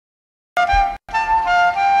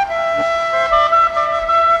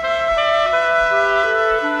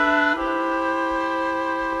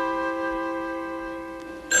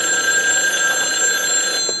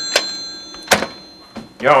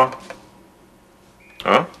Ja.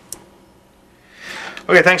 Huh?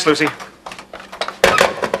 Okay, thanks, Lucy.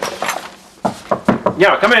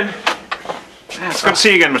 Yeah, come in. It's good to see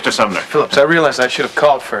you again, Mr. Sumner. Phillips, I realized I should have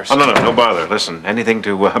called first. Oh, no bother. Listen, anything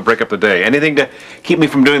to break up the day. Anything to keep me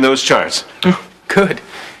from doing those charts. Good.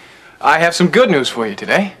 I have some good news for you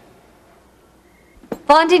today.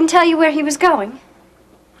 Vaughn didn't tell you where he was going?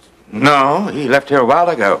 No, he left here a while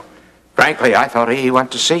ago. Frankly, I thought he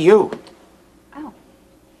went to see you. Oh.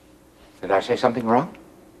 Did I say something wrong?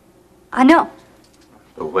 I know.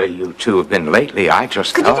 The way you two have been lately, I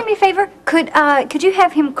just Could thought... you do me a favor? Could you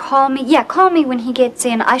have him call me? Yeah, call me when he gets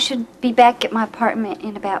in. I should be back at my apartment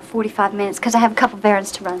in about 45 minutes because I have a couple of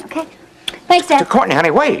errands to run, okay? Thanks, Dad. Courtney,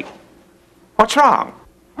 honey, wait. What's wrong?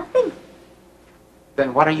 Nothing.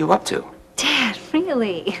 Then what are you up to? Dad,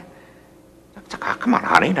 really? Come on,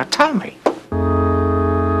 honey, now tell me.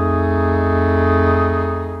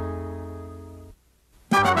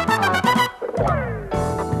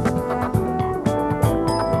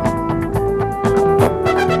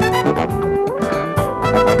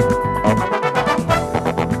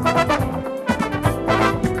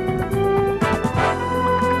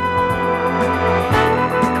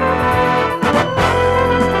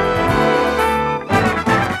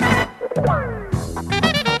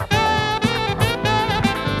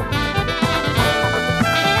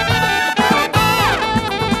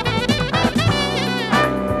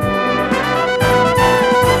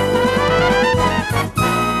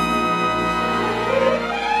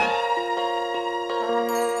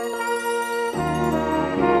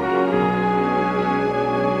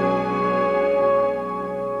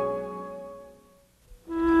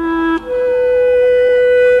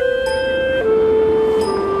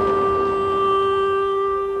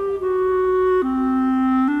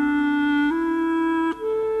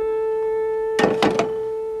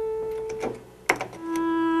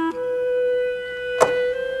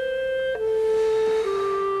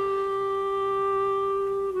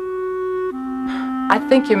 I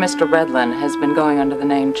think your Mr. Redlin has been going under the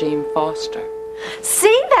name Gene Foster.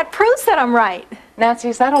 See, that proves that I'm right. Nancy,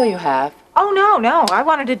 is that all you have? Oh, no. I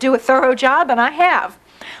wanted to do a thorough job, and I have.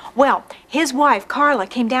 Well, his wife, Carla,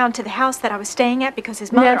 came down to the house that I was staying at because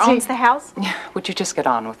his mother owns the house. Would you just get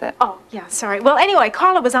on with it? Oh, yeah, sorry. Well, anyway,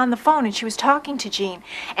 Carla was on the phone, and she was talking to Gene,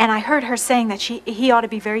 and I heard her saying that he ought to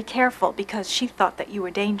be very careful because she thought that you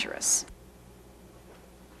were dangerous.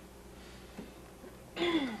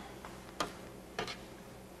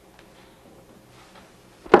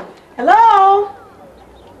 Hello?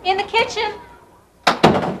 In the kitchen.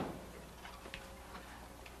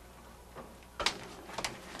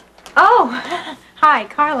 Oh, hi,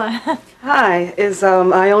 Carla. Hi. Is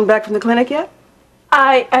Ione back from the clinic yet?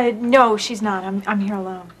 No, she's not. I'm here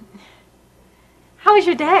alone. How was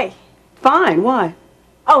your day? Fine. Why?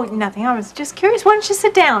 Oh, nothing. I was just curious. Why don't you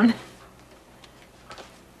sit down?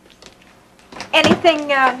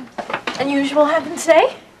 Anything unusual happened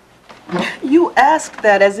today? You ask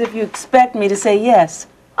that as if you expect me to say yes.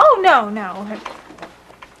 Oh, no.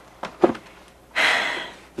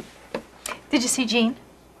 Did you see Gene?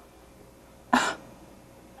 I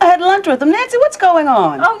had lunch with him. Nancy, what's going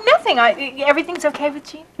on? Oh, nothing. Everything's okay with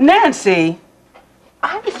Gene? Nancy!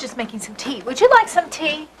 I was just making some tea. Would you like some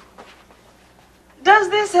tea? Does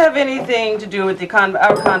this have anything to do with the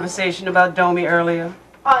our conversation about Domi earlier?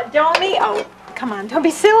 Domi? Oh, come on. Don't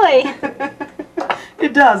be silly.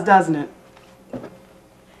 It does, doesn't it?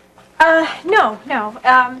 No.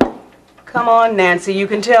 Come on, Nancy. You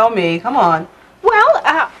can tell me. Come on. Well,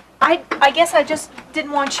 I guess I just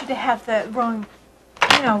didn't want you to have the wrong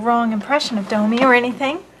impression of Domi or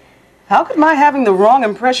anything. How could my having the wrong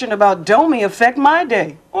impression about Domi affect my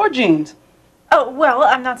day? Or Gene's? Oh, well,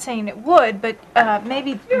 I'm not saying it would, but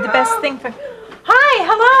maybe the best thing for... Hi,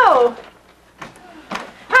 hello!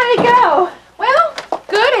 How'd it go? Well,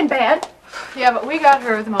 good and bad. Yeah, but we got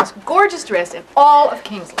her the most gorgeous dress in all of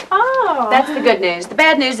Kingsley. Oh. That's the good news. The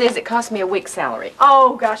bad news is it cost me a week's salary.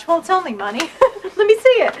 Oh, gosh. Well, it's only money. Let me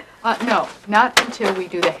see it. No, not until we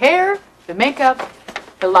do the hair, the makeup,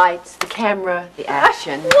 the lights, the camera, the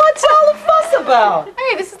action. What's all the fuss about?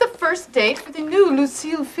 Hey, this is the first date for the new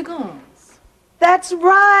Lucille Figons. That's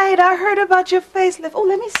right. I heard about your facelift. Oh,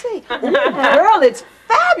 let me see. Ooh, girl, it's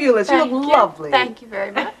fabulous. You look lovely. Thank you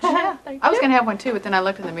very much. Yeah, I was going to have one too, but then I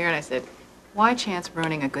looked in the mirror and I said, why chance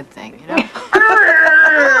ruining a good thing, you know?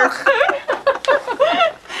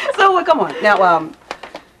 So, come on. Now,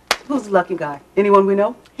 who's the lucky guy? Anyone we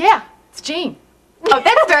know? Yeah, it's Gene. Oh,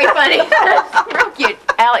 that's very funny. Real cute.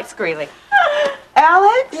 Alex Greeley.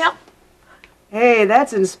 Alex? Yep. Hey,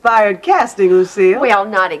 that's inspired casting, Lucille. Well,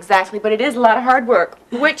 not exactly, but it is a lot of hard work.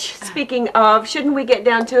 Which, speaking of, shouldn't we get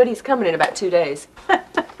down to it? He's coming in about 2 days.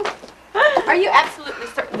 Are you absolutely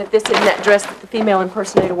certain that this isn't that dress that the female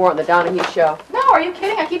impersonator wore on the Donahue show? No, are you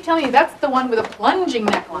kidding? I keep telling you, that's the one with a plunging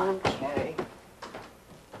neckline. Okay.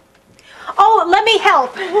 Oh, let me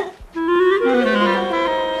help.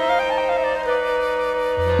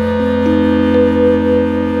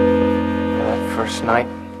 That first night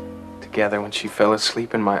together when she fell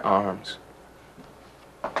asleep in my arms.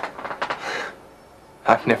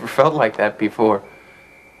 I've never felt like that before.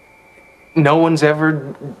 No one's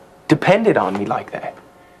ever depended on me like that.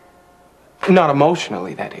 Not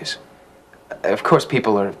emotionally, that is. Of course,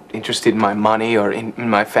 people are interested in my money or in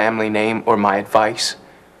my family name or my advice.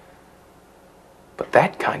 But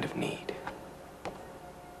that kind of need.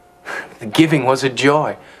 The giving was a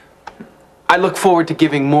joy. I look forward to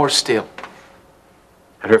giving more still.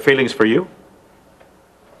 And her feelings for you?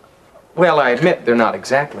 Well, I admit they're not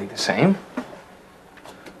exactly the same.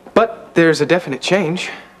 But there's a definite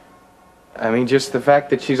change. I mean, just the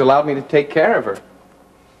fact that she's allowed me to take care of her.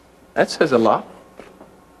 That says a lot.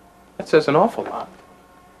 That says an awful lot.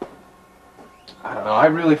 I don't know, I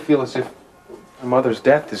really feel as if her mother's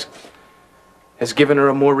death has given her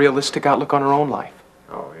a more realistic outlook on her own life.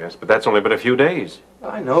 Oh, yes, but that's only been a few days.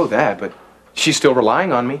 I know that, but she's still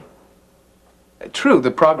relying on me. True, the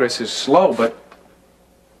progress is slow, but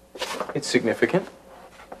it's significant.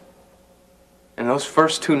 And those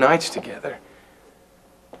first 2 nights together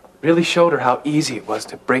really showed her how easy it was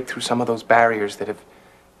to break through some of those barriers that have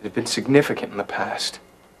been significant in the past.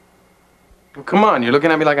 Well, come on, you're looking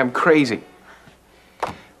at me like I'm crazy.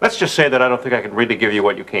 Let's just say that I don't think I can really give you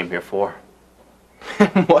what you came here for.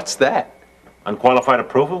 What's that? Unqualified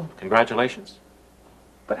approval? Congratulations.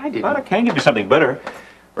 But I didn't. But I can give you something better,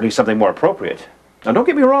 or at least something more appropriate. Now, don't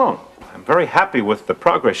get me wrong. I'm very happy with the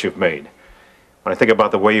progress you've made. When I think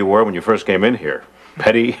about the way you were when you first came in here,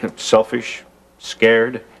 petty, selfish,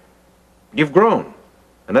 scared, you've grown,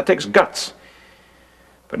 and that takes guts.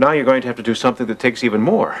 But now you're going to have to do something that takes even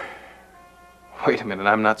more. Wait a minute,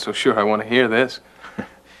 I'm not so sure I want to hear this.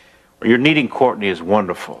 Well, your needing Courtney is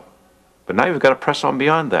wonderful, but now you've got to press on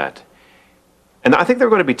beyond that. And I think there are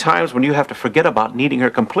going to be times when you have to forget about needing her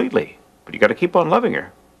completely, but you got to keep on loving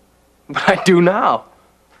her. But I do now.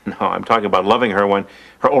 No, I'm talking about loving her when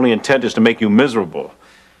her only intent is to make you miserable.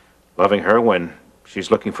 Loving her when she's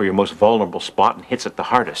looking for your most vulnerable spot and hits it the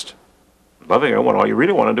hardest. Loving her when all you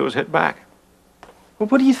really want to do is hit back. Well,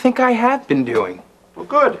 what do you think I have been doing? Well,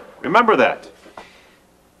 good. Remember that.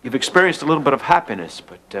 You've experienced a little bit of happiness,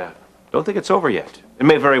 but don't think it's over yet. It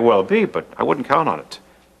may very well be, but I wouldn't count on it.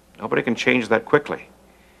 Nobody can change that quickly.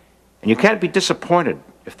 And you can't be disappointed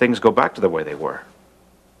if things go back to the way they were.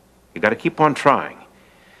 You got to keep on trying.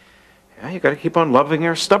 Yeah, you got to keep on loving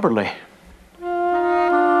her stubbornly.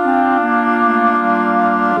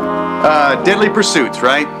 Deadly Pursuits,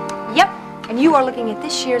 right? Yep, and you are looking at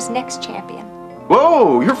this year's next champion.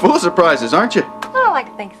 Whoa, you're full of surprises, aren't you? Well, I like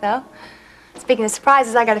to think so. Speaking of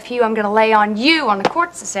surprises, I got a few I'm going to lay on you on the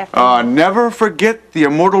courts this afternoon. Never forget the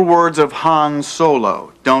immortal words of Han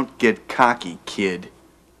Solo. Don't get cocky, kid.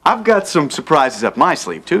 I've got some surprises up my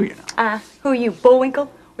sleeve, too, you know. Who are you,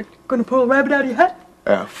 Bullwinkle? We're going to pull a rabbit out of your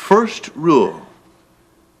hat? First rule,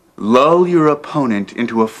 lull your opponent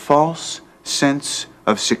into a false sense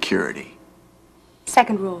of security.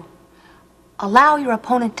 Second rule, allow your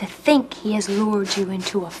opponent to think he has lured you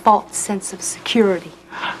into a false sense of security.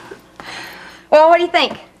 Well, what do you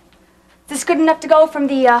think? Is this good enough to go from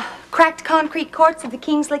the cracked concrete courts of the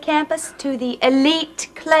Kingsley campus to the elite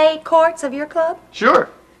clay courts of your club? Sure.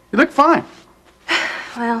 You look fine.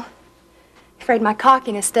 Well, afraid my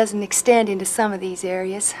cockiness doesn't extend into some of these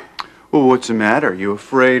areas. Well, what's the matter? You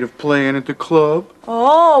afraid of playing at the club?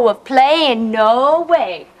 Oh, of playing? No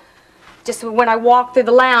way. Just when I walk through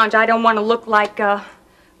the lounge, I don't want to look like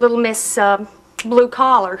Little Miss Blue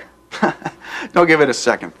Collar. Don't give it a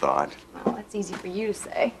second thought. Well, that's easy for you to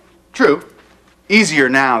say. True. Easier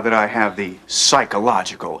now that I have the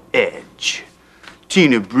psychological edge.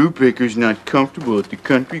 Tina Brubaker's not comfortable at the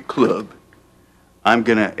country club. I'm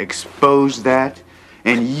gonna expose that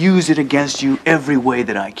and use it against you every way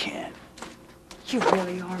that I can. You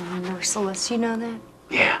really are merciless, you know that?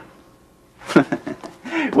 Yeah.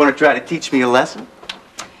 Want to try to teach me a lesson?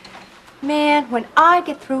 Man, when I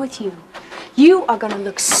get through with you, you are gonna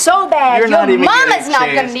look so bad, You're your not even mama's getting a not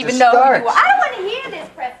chance gonna to even know who start. you are. I don't want to hear this,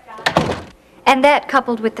 Prescott. And that,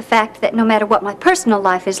 coupled with the fact that no matter what my personal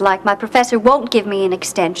life is like, my professor won't give me an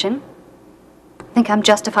extension, I think I'm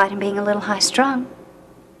justified in being a little high-strung.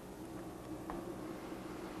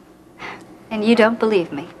 And you don't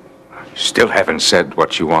believe me. Still haven't said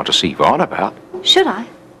what you want to see Vaughn about. Should I?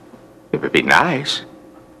 It would be nice.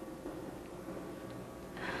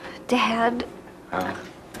 Dad.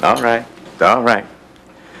 All right. All right.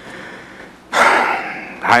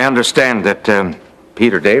 I understand that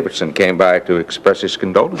Peter Davidson came by to express his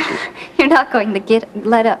condolences. You're not going to get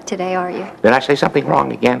let up today, are you? Did I say something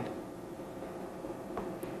wrong again?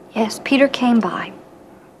 Yes, Peter came by.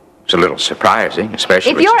 It's a little surprising,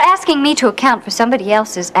 especially... If you're asking me to account for somebody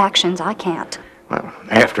else's actions, I can't. Well,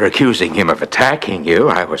 after accusing him of attacking you,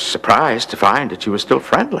 I was surprised to find that you were still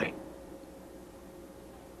friendly.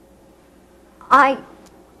 I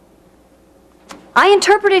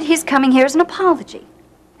interpreted his coming here as an apology,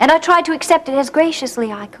 and I tried to accept it as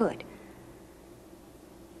graciously I could.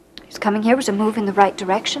 His coming here was a move in the right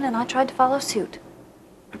direction, and I tried to follow suit.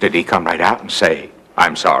 Did he come right out and say,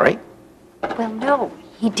 "I'm sorry"? Well, no,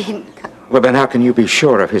 he didn't. Well, then how can you be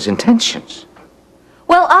sure of his intentions?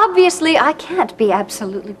 Well, obviously, I can't be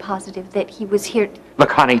absolutely positive that he was here.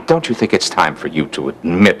 Look, honey, don't you think it's time for you to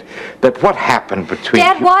admit that what happened between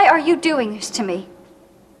Dad, you... why are you doing this to me?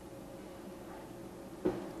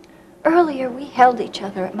 Earlier, we held each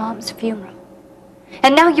other at Mom's funeral.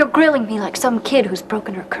 And now you're grilling me like some kid who's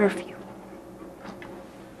broken her curfew.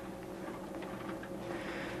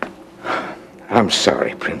 I'm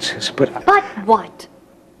sorry, Princess, but... But what?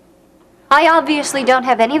 I obviously don't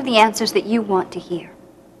have any of the answers that you want to hear.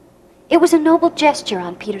 It was a noble gesture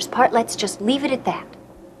on Peter's part. Let's just leave it at that.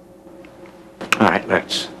 All right,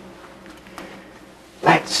 let's...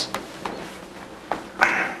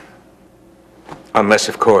 Unless,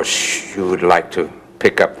 of course, you would like to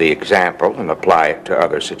pick up the example and apply it to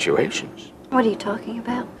other situations. What are you talking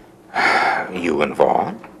about? You and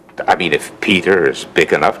Vaughn. I mean, if Peter is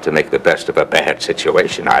big enough to make the best of a bad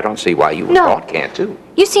situation, I don't see why you and Vaughn can't too.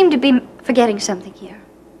 You seem to be forgetting something here.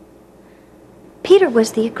 Peter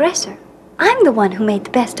was the aggressor. I'm the one who made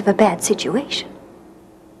the best of a bad situation.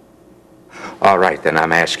 All right, then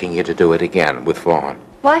I'm asking you to do it again with Vaughn.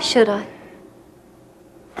 Why should I?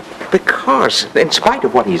 Because, in spite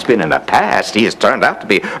of what he's been in the past, he has turned out to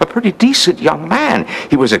be a pretty decent young man.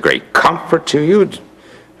 He was a great comfort to you.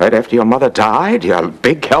 Right after your mother died, you're a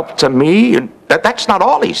big help to me, and that's not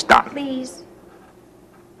all he's done. Please.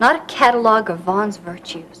 Not a catalog of Vaughn's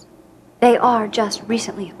virtues. They are just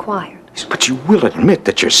recently acquired. But you will admit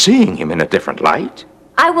that you're seeing him in a different light.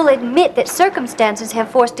 I will admit that circumstances have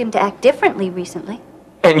forced him to act differently recently.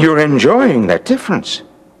 And you're enjoying that difference.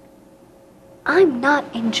 I'm not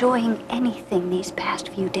enjoying anything these past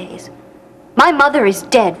few days. My mother is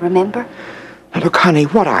dead, remember? Look, honey,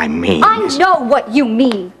 what I mean I know what you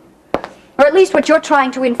mean. Or at least what you're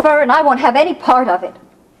trying to infer, and I won't have any part of it.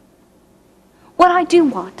 What I do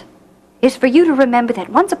want is for you to remember that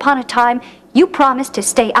once upon a time, you promised to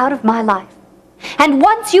stay out of my life. And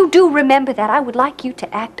once you do remember that, I would like you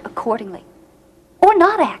to act accordingly. Or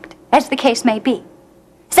not act, as the case may be.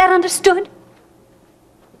 Is that understood?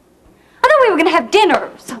 I thought we were going to have dinner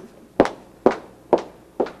or something.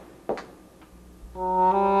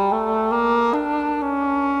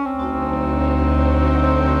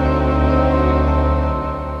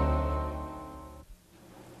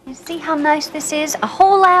 You see how nice this is? A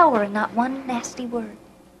whole hour and not one nasty word.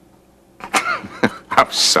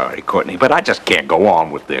 I'm sorry, Courtney, but I just can't go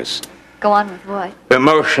on with this. Go on with what?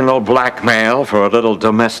 Emotional blackmail for a little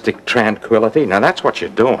domestic tranquility. Now, that's what you're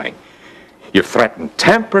doing. You threaten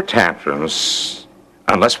temper tantrums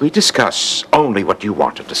unless we discuss only what you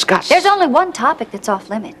want to discuss. There's only one topic that's off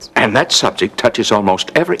limits. And that subject touches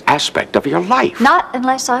almost every aspect of your life. Not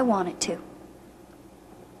unless I want it to.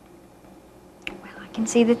 Well, I can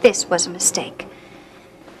see that this was a mistake.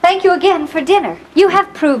 Thank you again for dinner. You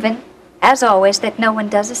have proven, as always, that no one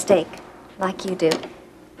does a steak like you do.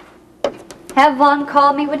 Have Vaughn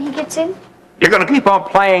call me when he gets in? You're going to keep on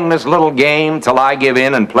playing this little game till I give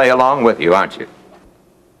in and play along with you, aren't you?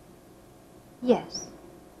 Yes.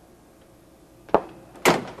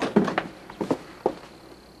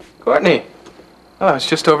 Courtney. Oh, I was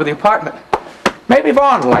just over the apartment. Maybe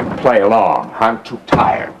Vaughn would like to play along. I'm too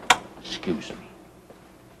tired. Excuse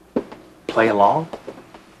me. Play along?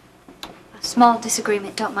 A small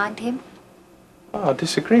disagreement, don't mind him. Oh,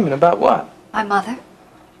 disagreement about what? My mother.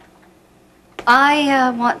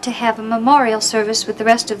 I want to have a memorial service with the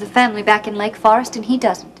rest of the family back in Lake Forest, and he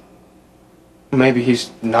doesn't. Maybe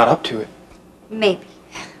he's not up to it. Maybe.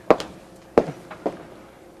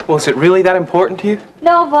 Well, is it really that important to you?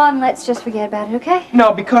 No, Vaughn, let's just forget about it, okay?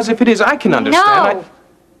 No, because if it is, I can understand.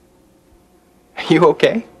 No! You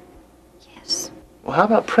okay? Yes. Well, how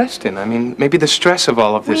about Preston? I mean, maybe the stress of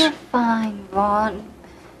all of this... We're fine, Vaughn.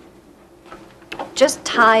 Just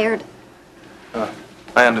tired.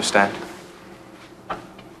 I understand.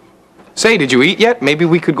 Say, did you eat yet? Maybe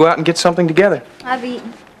we could go out and get something together. I've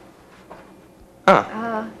eaten.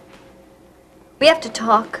 Huh. We have to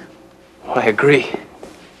talk. Well, I agree.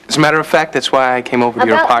 As a matter of fact, that's why I came over to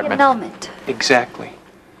your About the apartment. annulment. Exactly.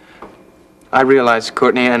 I realize,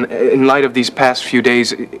 Courtney, and in light of these past few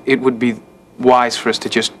days, it would be wise for us to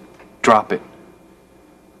just drop it.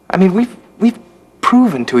 I mean, we've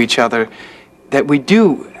proven to each other that we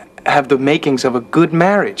do have the makings of a good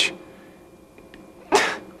marriage.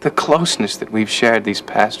 The closeness that we've shared these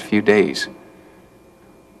past few days,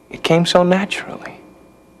 it came so naturally.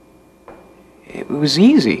 It was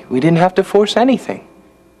easy. We didn't have to force anything.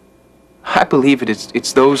 I believe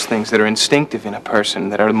it's those things that are instinctive in a person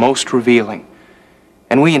that are most revealing.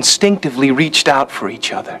 And we instinctively reached out for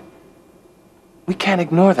each other. We can't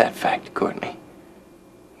ignore that fact, Courtney.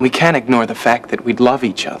 We can't ignore the fact that we'd love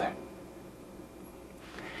each other.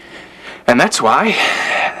 And that's why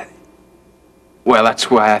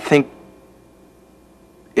I think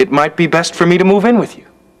it might be best for me to move in with you.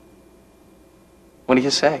 What do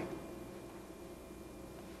you say?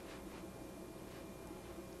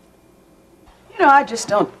 You know, I just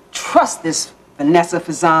don't trust this Vanessa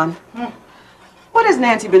Fazan. What has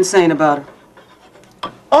Nancy been saying about her?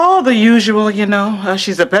 All the usual, you know.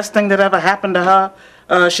 She's the best thing that ever happened to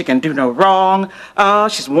her. She can do no wrong.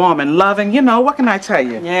 She's warm and loving. You know, what can I tell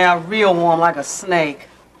you? Yeah, real warm like a snake.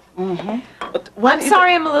 I'm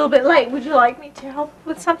sorry I'm a little bit late. Would you like me to help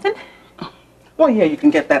with something? Well, yeah, you can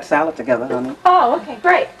get that salad together, honey. Oh, okay,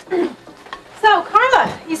 great. So,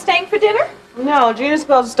 Carla, you staying for dinner? No, Gina's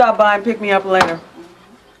supposed to stop by and pick me up later.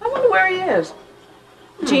 I wonder where he is.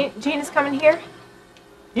 Gina's coming here?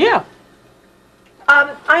 Yeah.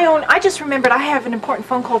 I just remembered I have an important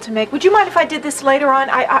phone call to make. Would you mind if I did this later on?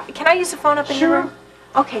 Can I use the phone up in your room?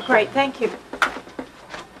 Okay, great, thank you.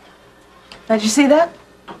 Did you see that?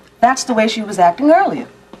 That's the way she was acting earlier.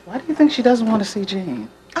 Why do you think she doesn't want to see Jean?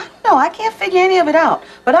 I don't know. I can't figure any of it out.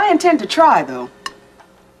 But I intend to try, though.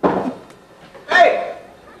 Hey!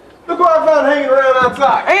 Look who I found hanging around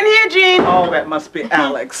outside. Ain't here, Jean. Oh, that must be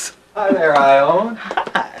Alex. Hi there, Ione.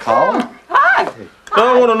 Hi. Colin. Hi.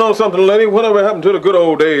 I want to know something, lady. Whatever happened to the good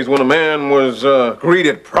old days when a man was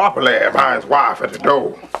greeted properly by his wife at the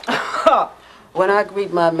door? When I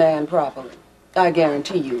greet my man properly, I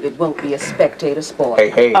guarantee you it won't be a spectator sport.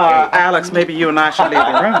 Hey. Alex, maybe you and I should leave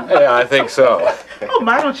the room. Yeah, I think so. Oh,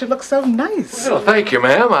 my, don't you look so nice? Well, thank you,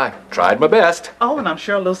 ma'am. I tried my best. Oh, and I'm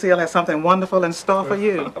sure Lucille has something wonderful in store for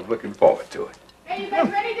you. I'm looking forward to it. Hey, you guys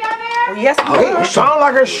ready down there? Oh, yes, Oh, sound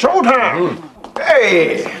like it's showtime.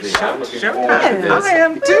 Hey! I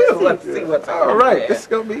am too. Let's see what's All right, this is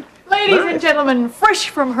going to be... Ladies and gentlemen, fresh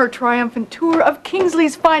from her triumphant tour of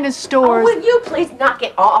Kingsley's finest stores. Will you please knock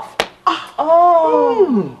it off?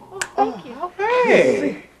 Thank you.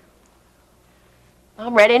 Hey!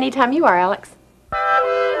 I'm ready anytime you are, Alex.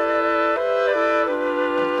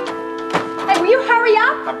 Hey, will you hurry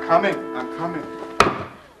up? I'm coming.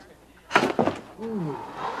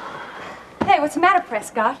 Hey, what's the matter,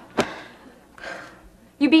 Prescott?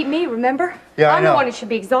 You beat me, remember? Yeah, I I'm know. the one who should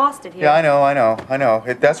be exhausted here. Yeah, I know.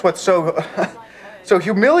 That's what's so, so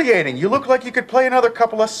humiliating. You look like you could play another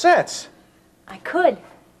couple of sets. I could.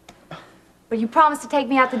 But you promised to take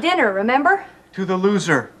me out to dinner, remember? To the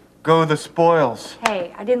loser, go the spoils.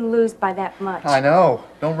 Hey, I didn't lose by that much. I know.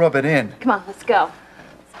 Don't rub it in. Come on, let's go.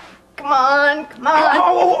 Come on, come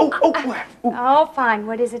on. Oh, fine.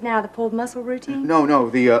 What is it now, the pulled muscle routine? No,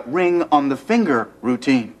 the ring on the finger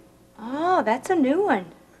routine. Oh, that's a new one.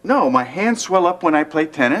 No, my hands swell up when I play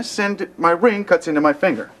tennis, and my ring cuts into my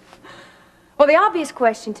finger. Well, the obvious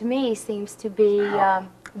question to me seems to be,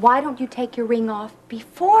 why don't you take your ring off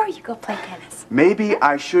before you go play tennis? Maybe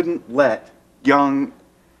I shouldn't let young,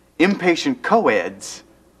 impatient co-eds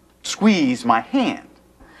squeeze my hand.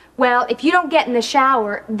 Well, if you don't get in the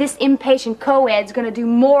shower, this impatient co-ed's gonna do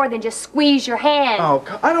more than just squeeze your hand.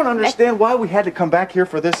 Oh, I don't understand why we had to come back here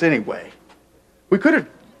for this anyway. We could have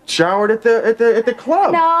showered at the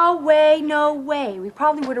club. No way. We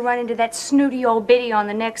probably would have run into that snooty old biddy on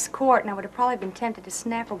the next court, and I would have probably been tempted to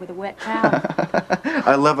snap her with a wet towel.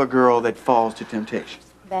 I love a girl that falls to temptation.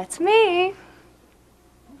 That's me.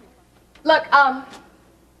 Look,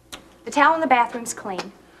 the towel in the bathroom's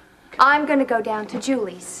clean. I'm gonna go down to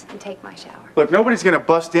Julie's and take my shower. Look, nobody's gonna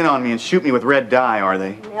bust in on me and shoot me with red dye, are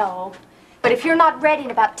they? No. But if you're not ready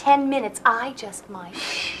in about 10 minutes, I just might.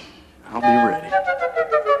 I'll be ready.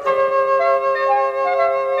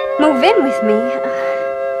 Move in with me.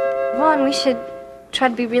 Vaughn, we should try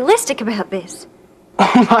to be realistic about this.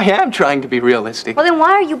 Oh, I am trying to be realistic. Well, then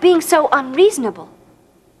why are you being so unreasonable?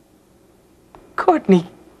 Courtney,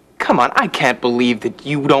 come on, I can't believe that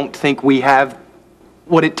you don't think we have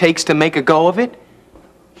what it takes to make a go of it.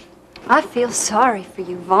 I feel sorry for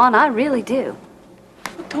you, Vaughn. I really do.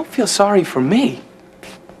 Don't feel sorry for me.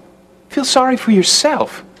 Feel sorry for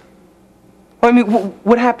yourself. Well, I mean,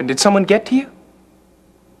 what happened? Did someone get to you?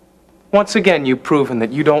 Once again, you've proven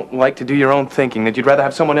that you don't like to do your own thinking, that you'd rather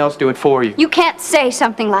have someone else do it for you. You can't say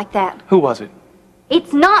something like that. Who was it?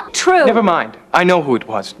 It's not true. Never mind. I know who it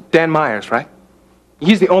was. Dan Myers, right?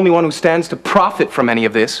 He's the only one who stands to profit from any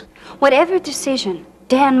of this. Whatever decision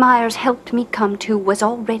Dan Myers helped me come to was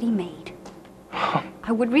already made.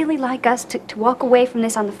 I would really like us to walk away from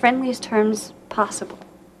this on the friendliest terms possible.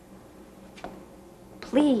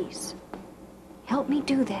 Please, help me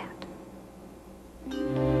do that.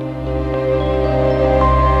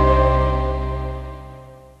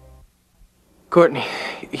 Courtney,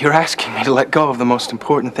 you're asking me to let go of the most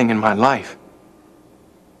important thing in my life.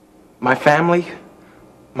 My family,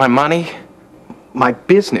 my money, my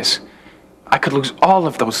business. I could lose all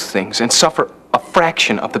of those things and suffer a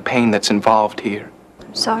fraction of the pain that's involved here.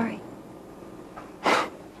 I'm sorry.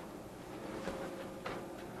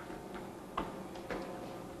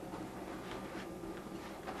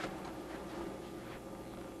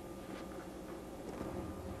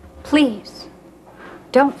 Please,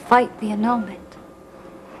 don't fight the annulment.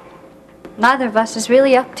 Neither of us is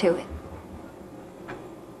really up to it.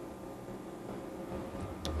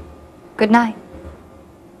 Good night.